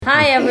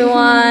Hi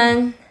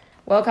everyone!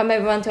 Welcome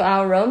everyone to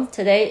our room.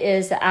 Today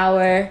is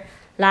our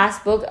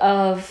last book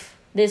of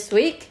this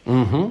week.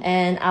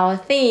 And our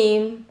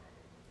theme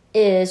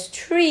is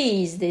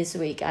trees this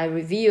week. I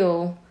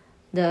reviewed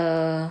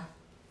the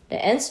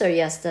answer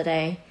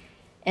yesterday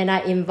and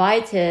I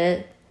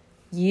invited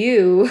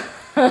you.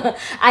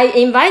 I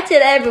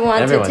invited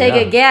everyone to take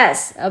a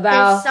guess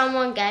about... Did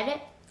someone get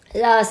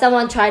it?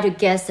 Someone tried to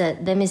guess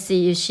it. Let me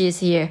see if she's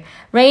here.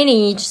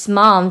 Rainy's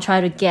mom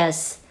tried to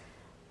guess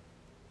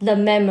the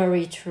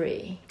memory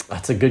tree.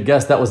 That's a good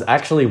guess. That was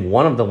actually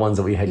one of the ones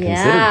that we had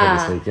considered for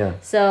this week. Yeah.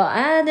 So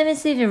let me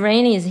see if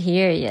Rainy is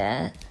here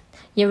yet.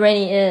 Yeah,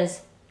 Rainy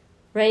is.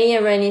 Rainy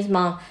and Rainy's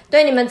mom.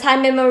 对，你们猜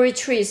memory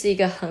tree 是一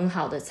个很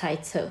好的猜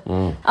测。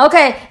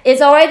Okay,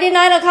 it's already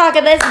 9 o'clock.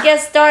 Let's get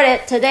started.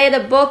 Today the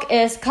book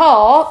is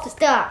called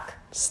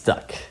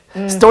Stuck.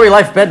 Story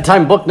Life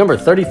Bedtime Book number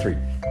 33.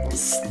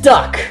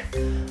 Stuck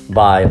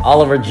by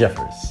Oliver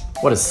Jeffers.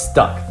 What is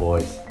stuck,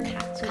 boys?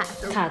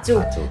 卡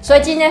住。所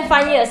以今天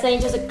翻译的声音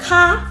就是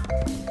咔，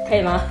可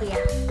以吗？不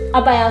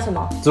要。不然要什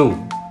么？住。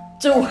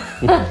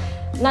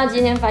那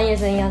今天翻译的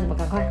声音要什么？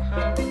赶快。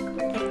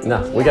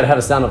No, we gotta have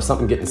a sound of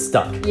something getting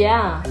stuck.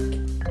 Yeah.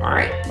 All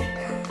right.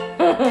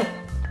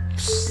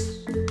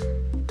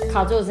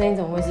 卡住的声音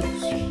怎么会是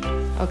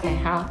？OK，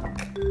 好。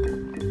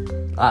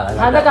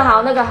好，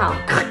那个好。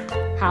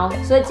好，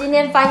所以今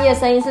天翻译的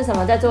声音是什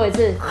么？再做一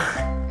次。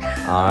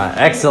All right,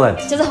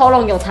 excellent. 就是喉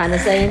咙有痰的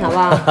声音，好不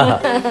好？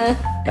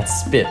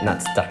 That's spit,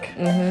 not stuck.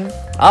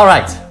 All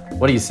right.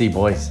 What do you see,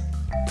 boys?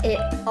 It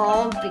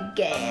all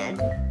began.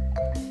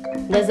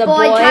 There's a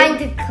boy boy trying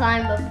to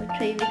climb up a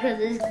tree because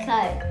his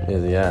kite.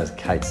 Yeah, it's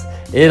kites.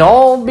 It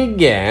all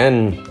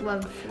began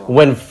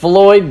when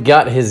Floyd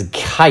got his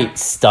kite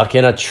stuck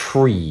in a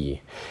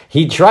tree.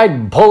 He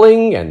tried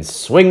pulling and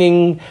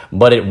swinging,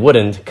 but it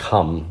wouldn't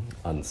come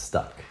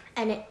unstuck.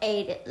 And it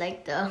ate it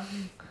like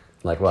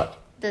Like what?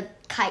 the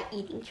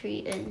kite-eating tree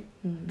in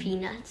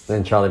Peanuts.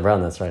 And Charlie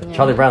Brown, that's right. Yeah.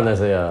 Charlie Brown,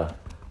 there's a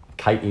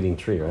kite-eating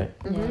tree, right?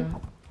 Yeah.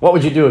 What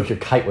would you do if your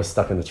kite was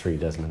stuck in the tree,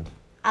 Desmond?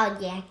 I'll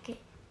yank it.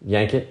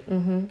 Yank it?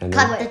 And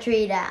Cut the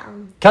tree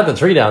down. Cut the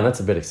tree down, that's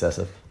a bit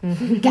excessive.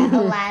 Get a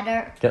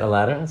ladder. Get a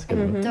ladder, that's a good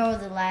one. Throw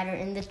the ladder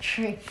in the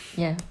tree.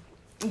 Yeah.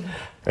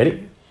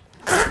 Ready?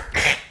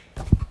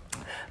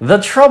 The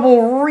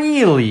trouble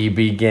really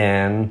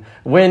began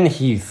when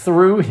he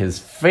threw his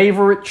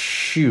favorite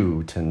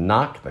shoe to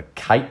knock the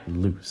kite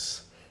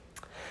loose.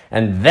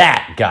 And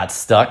that got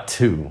stuck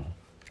too.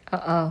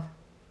 Uh-oh.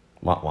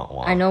 Wah, wah,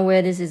 wah. I know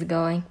where this is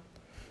going.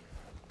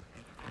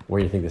 Where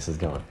do you think this is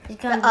going?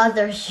 The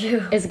other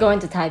shoe. It's going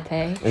to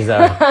Taipei. Is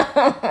that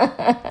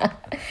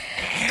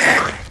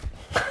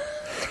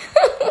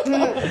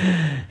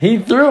He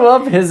threw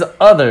up his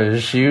other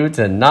shoe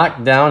to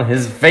knock down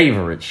his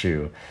favorite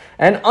shoe.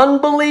 And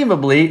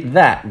unbelievably,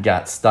 that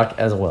got stuck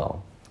as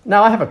well.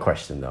 Now, I have a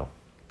question, though.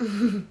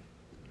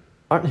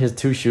 Aren't his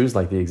two shoes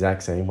like the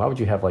exact same? Why would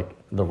you have, like,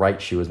 the right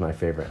shoe is my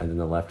favorite and then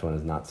the left one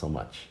is not so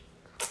much?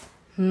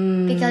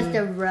 Because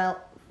the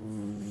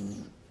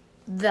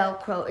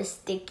Velcro is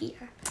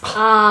stickier.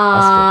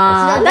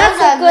 That's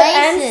a good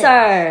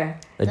answer.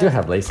 They do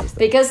have laces, though.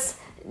 Because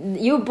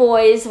you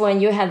boys, when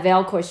you have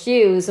Velcro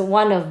shoes,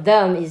 one of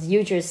them is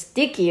usually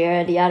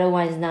stickier, the other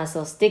one is not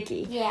so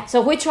sticky. Yeah.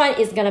 So which one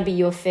is going to be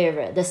your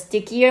favorite? The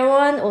stickier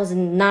one or the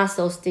not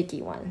so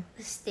sticky one?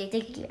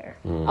 Stickier.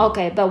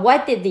 Okay, but why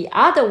did the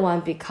other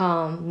one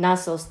become not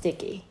so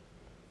sticky?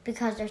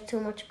 Because there's too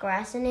much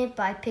grass in it,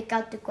 but I pick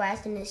out the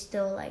grass and it's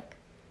still like...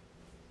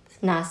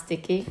 Not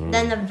sticky.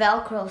 Then the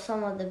Velcro,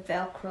 some of the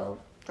Velcro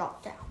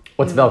dropped down.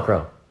 What's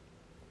Velcro?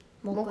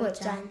 魔鬼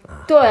毡.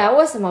 对啊，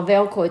为什么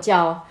Velcro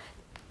叫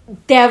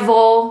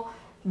devil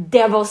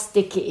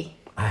sticky?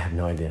 I have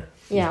no idea.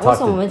 Yeah, 为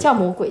什么我们叫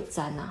魔鬼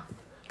毡啊？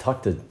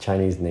 Talk to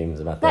Chinese names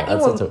about 那 that. 英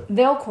文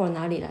Velcro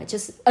哪里来？就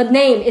是 a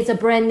name, it's a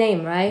brand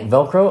name, right?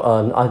 Velcro,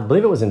 I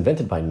believe it was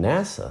invented by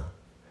NASA.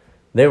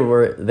 They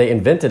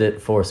invented it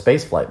for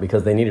spaceflight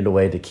because they needed a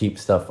way to keep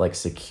stuff like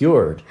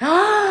secured.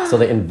 So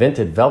they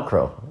invented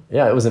Velcro.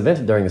 Yeah, it was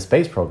invented during the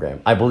space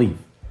program, I believe.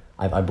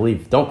 I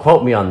believe. Don't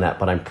quote me on that,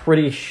 but I'm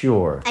pretty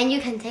sure. And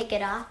you can take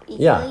it off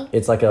easily? Yeah,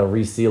 it's like a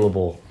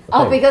resealable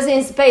Oh, thing. because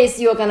in space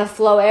you're gonna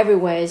flow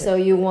everywhere, so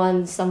you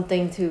want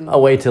something to... A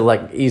way to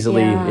like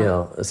easily,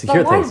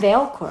 secure But why things.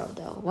 Velcro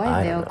though? Why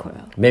I don't Velcro?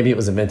 know. Maybe it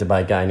was invented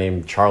by a guy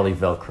named Charlie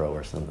Velcro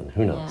or something.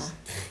 Who knows?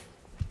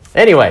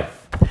 Yeah. Anyway,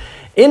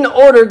 in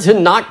order to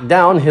knock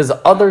down his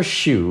other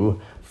shoe,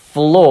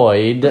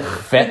 Floyd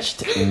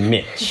fetched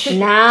Mitch.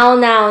 Now.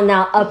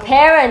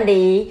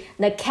 Apparently,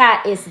 the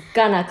cat is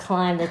gonna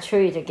climb the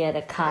tree to get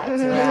a kite,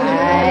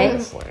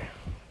 right?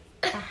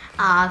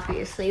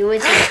 Obviously.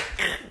 Which is...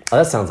 Oh,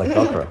 that sounds like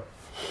Velcro.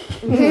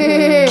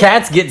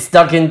 Cats get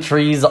stuck in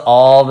trees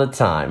all the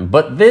time,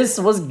 but this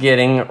was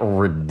getting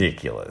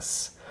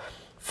ridiculous.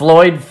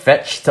 Floyd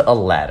fetched a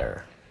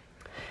ladder.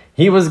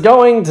 He was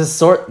going to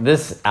sort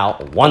this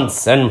out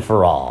once and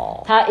for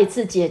all. 他一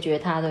次解决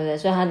它，对不对？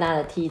所以他拿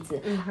了梯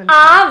子。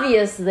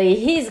Obviously,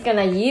 he's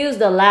gonna use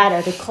the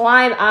ladder to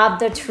climb up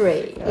the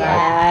tree,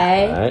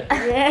 right?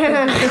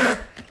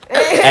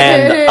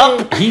 and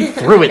up he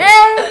threw it.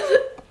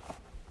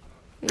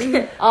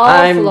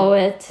 Flow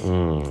it.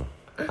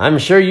 I'm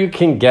sure you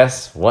can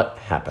guess what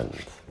happened.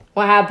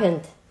 What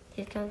happened?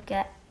 He's gonna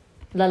get.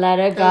 The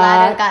ladder The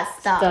ladder got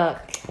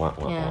stuck. Wah,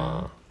 wah, Yeah.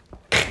 wah.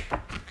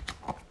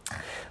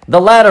 The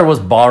ladder was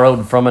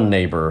borrowed from a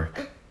neighbor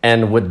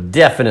and would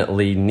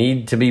definitely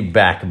need to be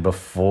back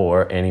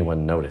before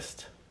anyone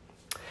noticed.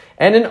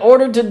 And in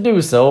order to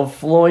do so,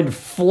 Floyd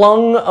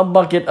flung a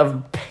bucket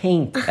of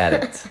paint at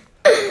it.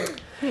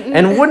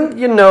 And wouldn't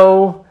you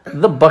know,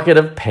 the bucket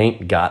of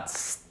paint got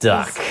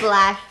stuck.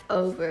 Splashed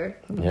over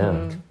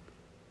Yeah.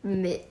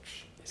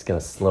 Mitch. He's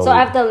gonna slowly... So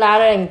after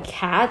ladder and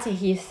cat,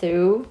 he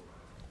threw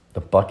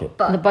the bucket.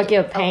 the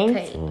bucket of paint?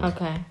 paint.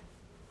 Okay.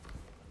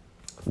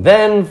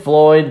 Then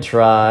Floyd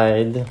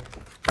tried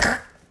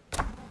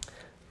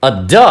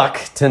a duck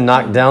to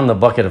knock down the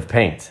bucket of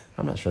paint.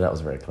 I'm not sure that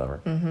was very clever.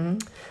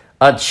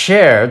 A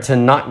chair to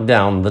knock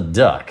down the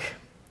duck.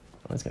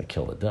 Oh, he's going to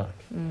kill the duck.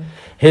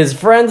 His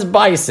friend's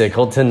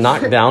bicycle to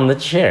knock down the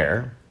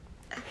chair.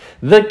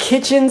 The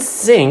kitchen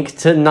sink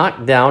to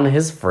knock down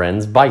his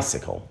friend's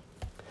bicycle.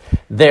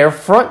 Their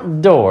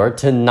front door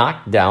to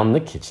knock down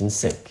the kitchen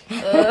sink.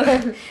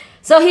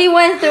 So he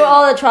went through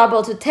all the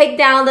trouble to take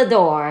down the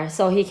door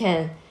so he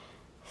can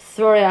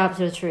throw it up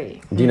to the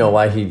tree. Do you know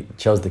why he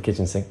chose the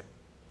kitchen sink?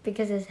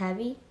 Because it's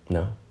heavy.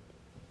 No.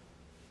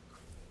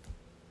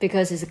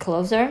 Because it's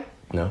closer?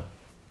 No.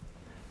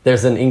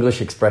 There's an English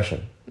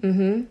expression.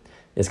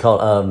 It's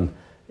called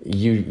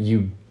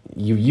you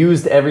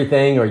used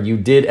everything, or you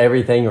did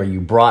everything, or you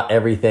brought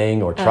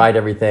everything, or tried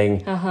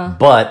everything,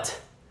 but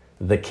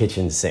the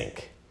kitchen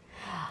sink.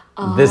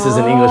 This is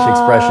an English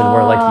expression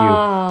where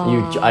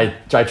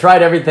I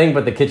tried everything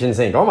but the kitchen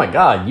sink. Oh my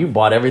God, you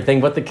bought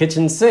everything but the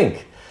kitchen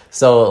sink.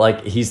 So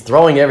like he's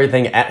throwing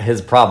everything at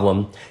his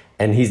problem,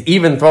 and he's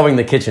even throwing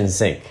the kitchen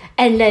sink.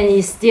 And then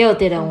it still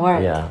didn't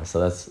work. Yeah,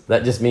 so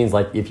that just means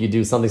like if you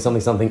do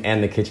something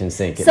and the kitchen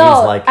sink, it So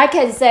means like I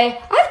can say,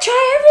 I've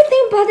tried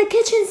everything but the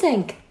kitchen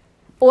sink.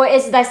 Or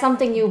is that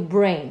something you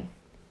bring?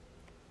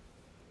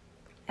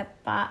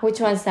 Which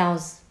one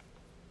sounds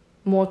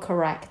more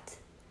correct?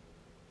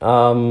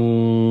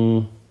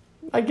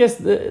 I guess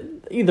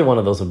either one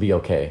of those would be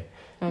okay.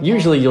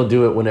 Usually you'll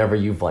do it whenever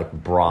you've like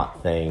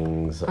brought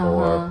things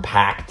or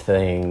packed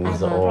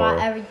things I or brought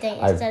everything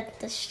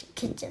except the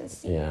kitchen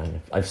sink. yeah,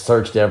 I've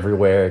searched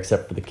everywhere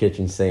except for the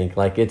kitchen sink.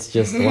 Like it's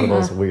just one of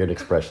those weird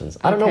expressions.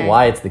 I don't know Okay.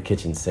 why it's the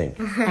kitchen sink.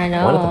 I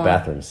know. Why not the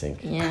bathroom sink?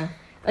 Yeah.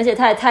 而且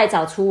他也太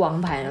早出王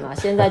牌了嘛，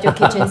现在就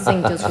kitchen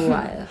sink 就出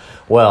来了。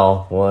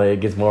Well, it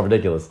gets more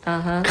ridiculous.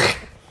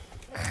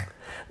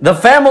 The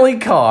family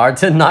car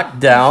to knock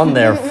down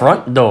their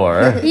front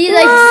door. He's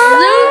like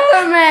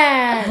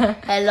Superman.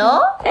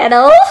 Hello?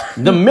 Hello?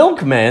 The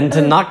milkman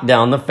to knock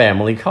down the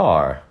family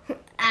car.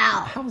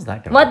 Ow. How is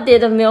that going? What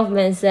did the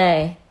milkman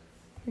say?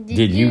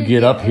 Did you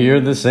get up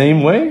here the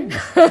same way?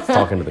 It's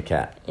talking to the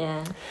cat.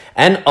 Yeah.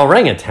 An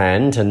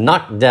orangutan to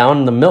knock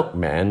down the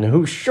milkman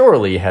who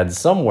surely had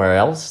somewhere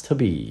else to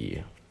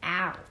be.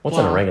 Ow. What's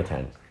an Wow.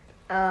 orangutan?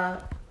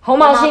 红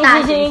毛猩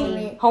大猩猩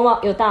猩红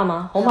毛有大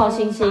吗？红毛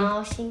猩猩，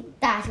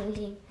大猩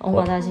猩，红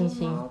毛大猩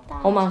猩，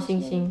红毛猩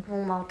猩。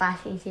红毛大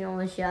猩猩，我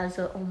们学校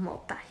说红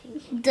毛大猩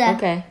猩。对。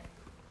 Okay.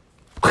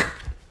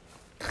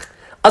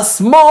 A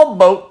small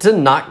boat to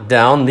knock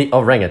down the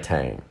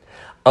orangutan.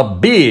 A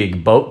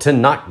big boat to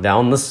knock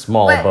down the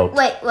small boat.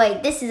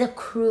 Wait. This is a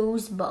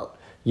cruise boat.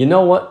 You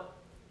know what?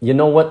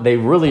 They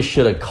really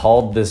should have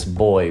called this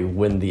boy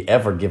when the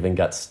Ever Given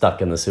got stuck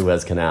in the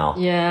Suez Canal.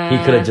 Yeah. He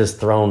could have just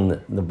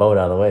thrown the boat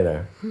out of the way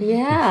there.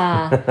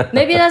 Yeah.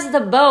 Maybe that's the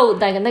boat.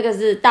 Like 那个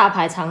是大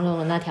排长龙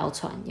的那条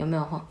船，有没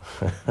有哈？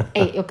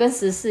哎，有跟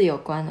时事有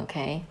关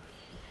 ，OK？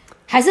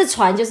 还是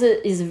船就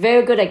是 is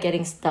very good at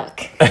getting stuck。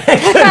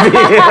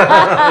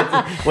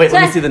 Wait,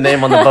 let me see the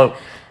name on the boat.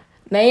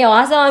 没有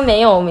啊，上面没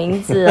有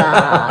名字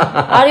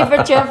啊。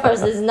Oliver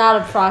Jeffers is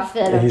not a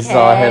prophet. Okay? He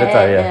saw ahead of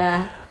time,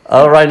 yeah.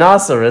 A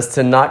rhinoceros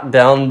to knock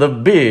down the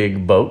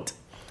big boat.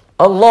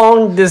 A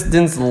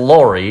long-distance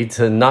lorry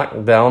to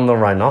knock down the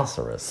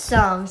rhinoceros.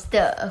 Some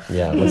stuff.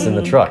 Yeah, what's in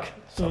the truck?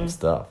 Some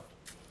stuff.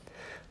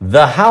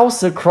 The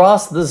house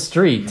across the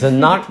street to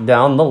knock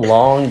down the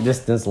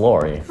long-distance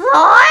lorry.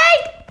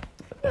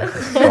 Floyd!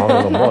 Strong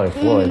little boy,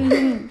 Floyd.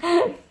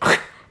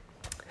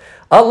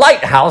 A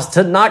lighthouse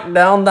to knock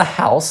down the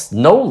house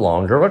no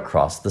longer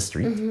across the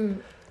street.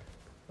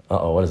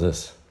 Uh-oh, what is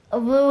this? A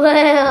blue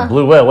whale.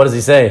 Blue whale, what does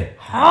he say?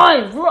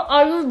 Hi, what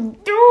are you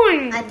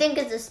doing? I think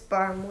it's a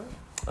sperm whale.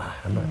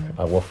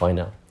 We'll find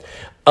out.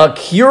 A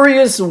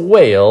curious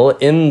whale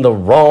in the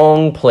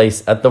wrong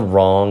place at the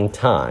wrong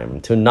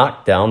time to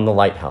knock down the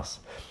lighthouse.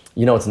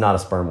 You know it's not a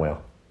sperm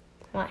whale.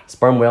 Why?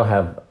 Sperm whale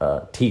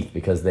have teeth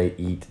because they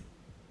eat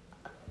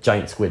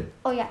giant squid.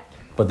 Oh yeah.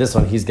 But this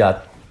one, he's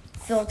got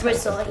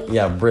Bristly.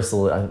 yeah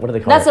bristle. What do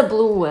they call That's it? a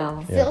blue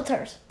whale.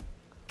 Filters.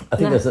 I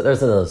think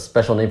there's a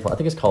special name for it. I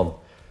think it's called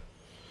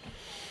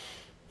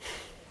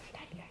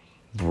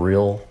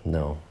brill.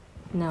 No.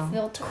 No.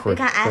 Filter. We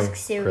can ask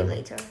Siri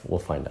later. We'll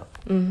find out.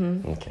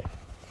 Okay.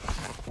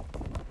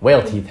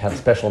 Whale teeth have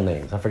special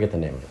names. I forget the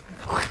name of it.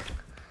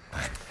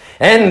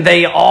 And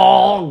they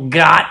all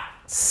got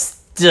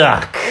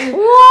stuck.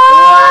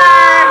 What?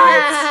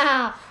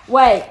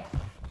 Wait.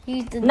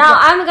 He's the Now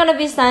I'm gonna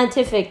be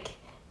scientific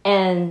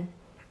and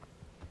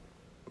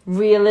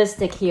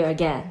realistic here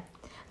again.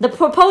 The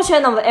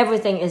proportion of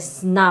everything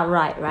is not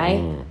right?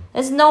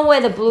 There's no way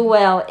the blue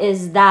whale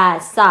is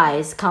that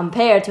size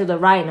compared to the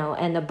rhino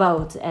and the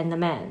boat and the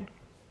man.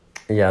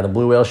 Yeah, the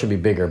blue whale should be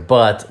bigger,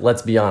 but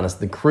let's be honest,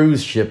 the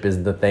cruise ship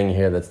is the thing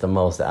here that's the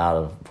most out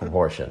of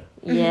proportion.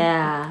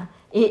 Yeah,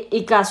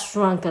 it got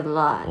shrunk a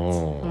lot.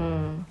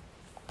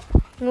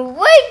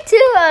 Wait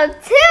till I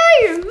tell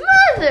your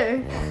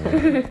mother.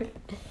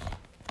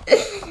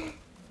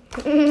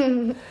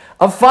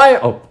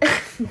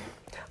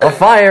 A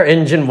fire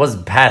engine was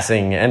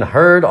passing and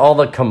heard all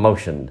the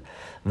commotion.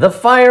 The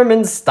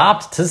firemen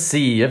stopped to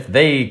see if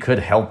they could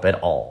help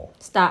at all.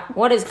 Stop.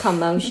 What is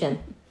commotion?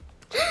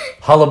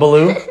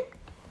 Hullabaloo?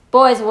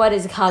 Boys, what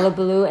is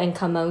hullabaloo and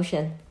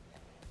commotion?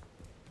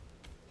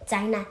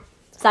 灾难。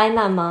灾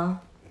难吗？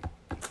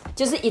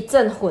就是一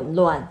阵混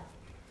乱，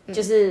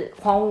就是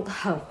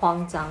很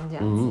慌张这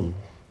样子，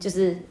就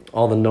是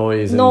All the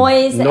noise and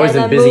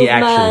busy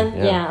movement. action.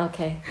 Yeah,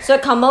 okay. So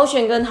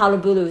commotion 跟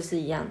hullabaloo 是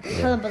一样的。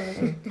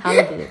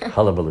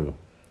Hullabaloo.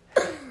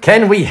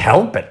 Can we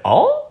help at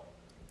all?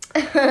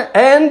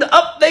 And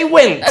up they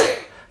went.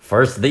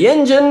 First the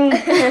engine,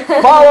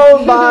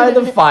 followed by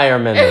the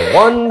firemen,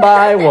 one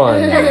by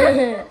one.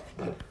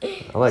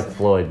 I like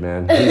Floyd,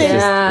 man.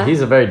 He's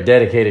a very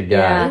dedicated guy.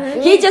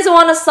 Yeah. He just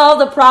want to solve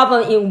the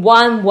problem in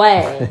one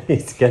way.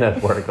 He's gonna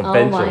work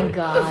eventually. Oh my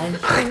gosh.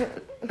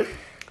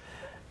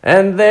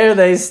 And there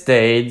they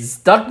stayed,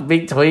 stuck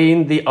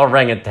between the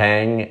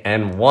orangutan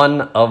and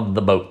one of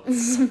the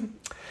boats.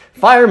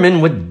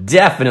 Firemen would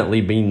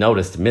definitely be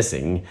noticed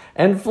missing,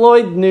 and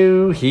Floyd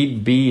knew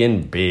he'd be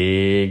in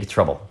big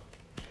trouble.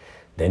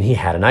 Then he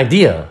had an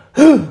idea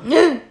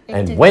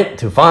and went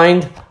to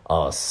find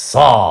a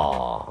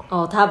saw.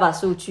 哦，他把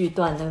树锯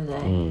断，对不对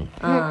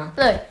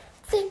？Look,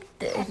 think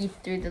that he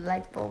threw the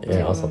light bulb.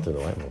 Yeah, also through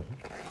the light bulb.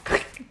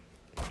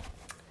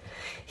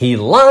 He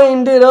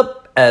lined it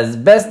up as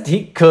best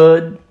he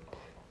could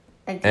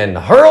and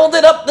hurled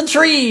it up the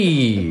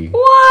tree.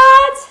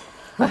 What?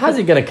 How's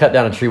he gonna cut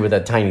down a tree with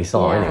that tiny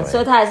saw anyway? 所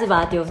以他还是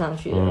把它丢上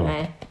去了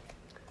，right?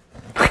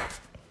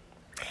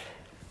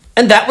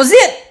 And that was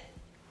it.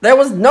 There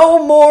was no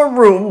more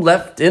room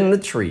left in the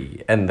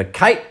tree, and the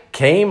kite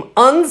came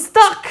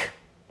unstuck.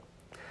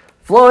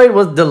 Floyd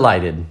was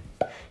delighted.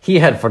 He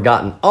had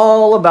forgotten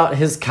all about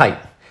his kite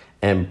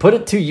and put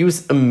it to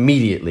use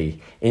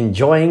immediately,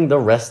 enjoying the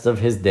rest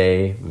of his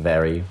day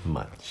very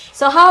much.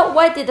 So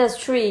why did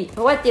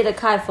the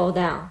kite fall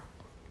down?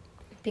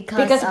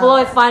 Because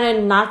Floyd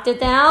finally knocked it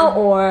down,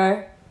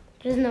 or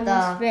there's no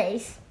more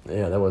space.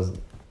 Yeah,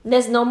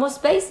 there's no more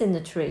space in the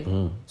tree.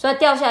 所以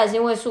掉下来是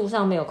因为树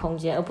上没有空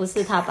间，而不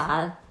是他把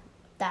它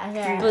打下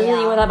来，不是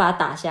因为他把它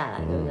打下来，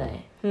对不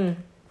对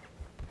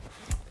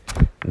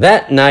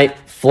？That night,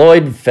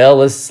 Floyd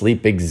fell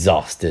asleep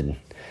exhausted.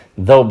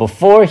 Though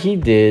before he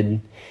did,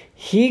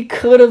 he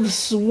could have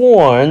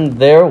sworn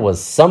there was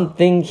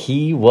something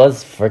he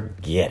was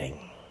forgetting.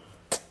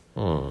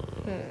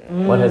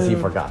 What has he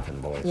forgotten,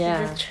 boys?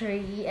 Yeah. The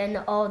tree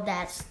and all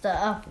that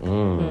stuff.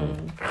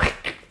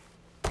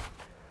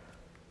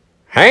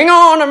 Hang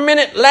on a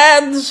minute,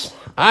 lads.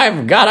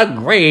 I've got a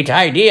great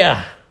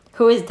idea.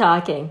 Who is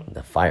talking?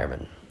 The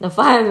fireman. The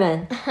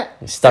fireman.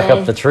 He stuck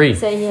up the tree.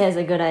 Say he has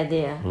a good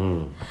idea.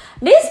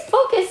 This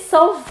book is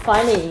so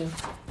funny.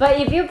 But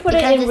if you put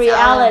it in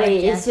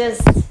reality, it's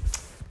just...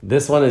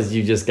 This one is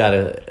you just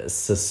gotta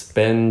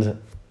suspend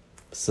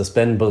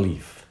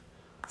belief.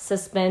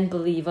 Suspend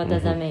belief, what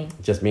does that mean?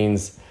 It just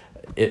means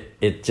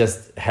it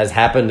just has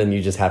happened and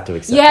you just have to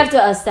accept it. You have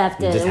to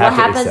accept it. What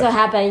happens to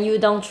happen. You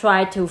don't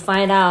try to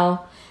find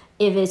out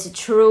if it's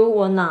true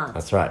or not.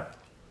 That's right.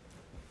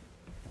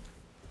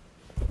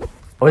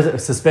 What is it?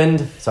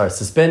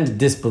 Suspend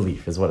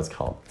disbelief is what it's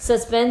called.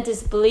 Suspend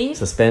disbelief?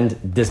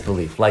 Suspend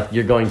disbelief. Like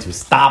you're going to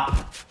stop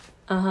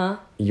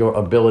your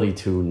ability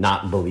to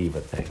not believe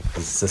a thing.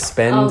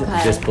 Suspend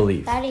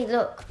disbelief. Daddy,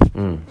 look.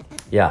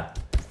 Yeah.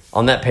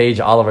 On that page,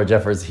 Oliver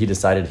Jeffers, he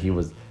decided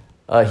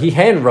he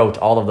hand wrote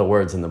all of the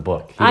words in the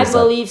book. I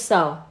believe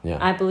so. Yeah.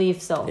 I believe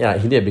so. Yeah,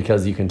 he did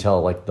because you can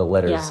tell like the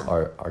letters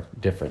are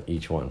different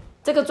each one.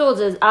 这个作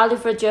者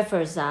Oliver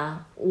Jeffers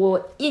啊，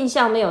我印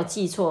象没有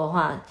记错的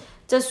话，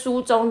这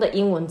书中的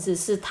英文字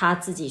是他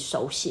自己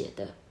手写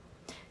的。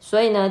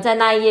所以呢，在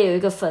那一页有一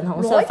个粉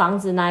红色房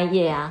子那一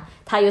页啊，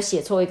他有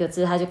写错一个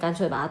字，他就干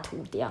脆把它涂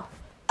掉。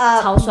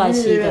超帅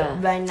气的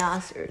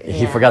rhinoceros.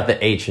 He forgot the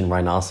H in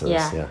rhinoceros.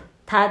 Yeah.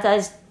 他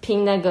在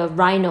拼那个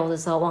rhino 的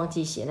时候忘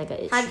记写那个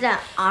H。他叫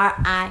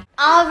R-I.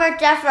 Oliver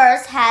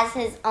Jeffers has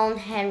his own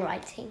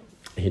handwriting.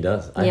 He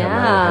does. I have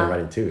my own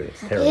handwriting too.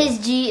 It's terrible. His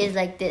G is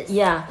like this.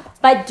 Yeah,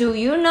 but do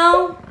you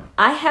know?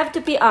 I have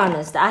to be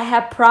honest. I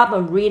have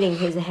problem reading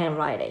his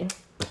handwriting.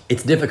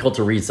 It's difficult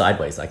to read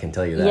sideways. I can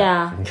tell you that.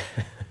 Yeah,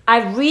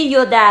 I read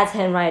your dad's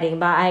handwriting,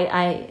 but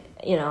I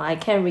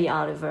can't read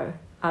Oliver.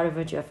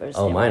 Oliver Jeffers.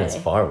 Oh, mine is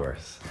far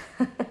worse.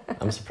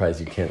 I'm surprised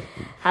you can't.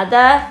 好的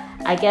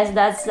I guess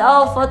that's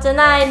all for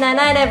tonight. Night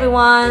night,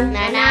 everyone.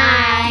 Night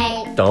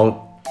night. Don't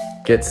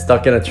get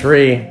stuck in a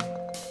tree.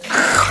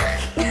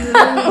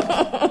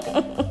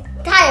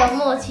 太有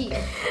默契了。